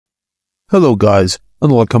Hello guys, and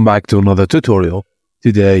welcome back to another tutorial.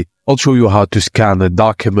 Today, I'll show you how to scan a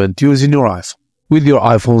document using your iPhone. With your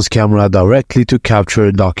iPhone's camera directly to capture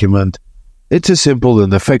a document. It's a simple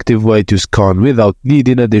and effective way to scan without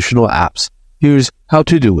needing additional apps. Here's how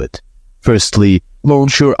to do it. Firstly,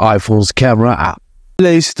 launch your iPhone's camera app.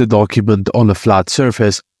 Place the document on a flat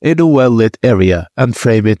surface in a well-lit area and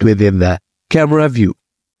frame it within the camera view.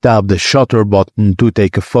 Tap the shutter button to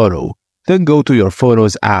take a photo. Then go to your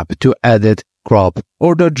Photos app to edit, crop,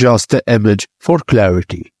 or adjust the image for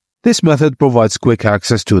clarity. This method provides quick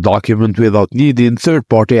access to a document without needing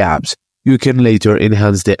third-party apps. You can later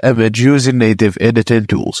enhance the image using native editing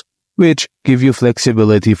tools, which give you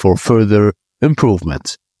flexibility for further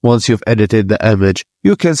improvements. Once you've edited the image,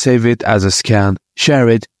 you can save it as a scan, share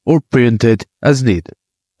it, or print it as needed.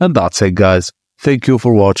 And that's it, guys. Thank you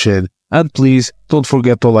for watching, and please don't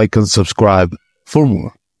forget to like and subscribe for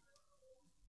more.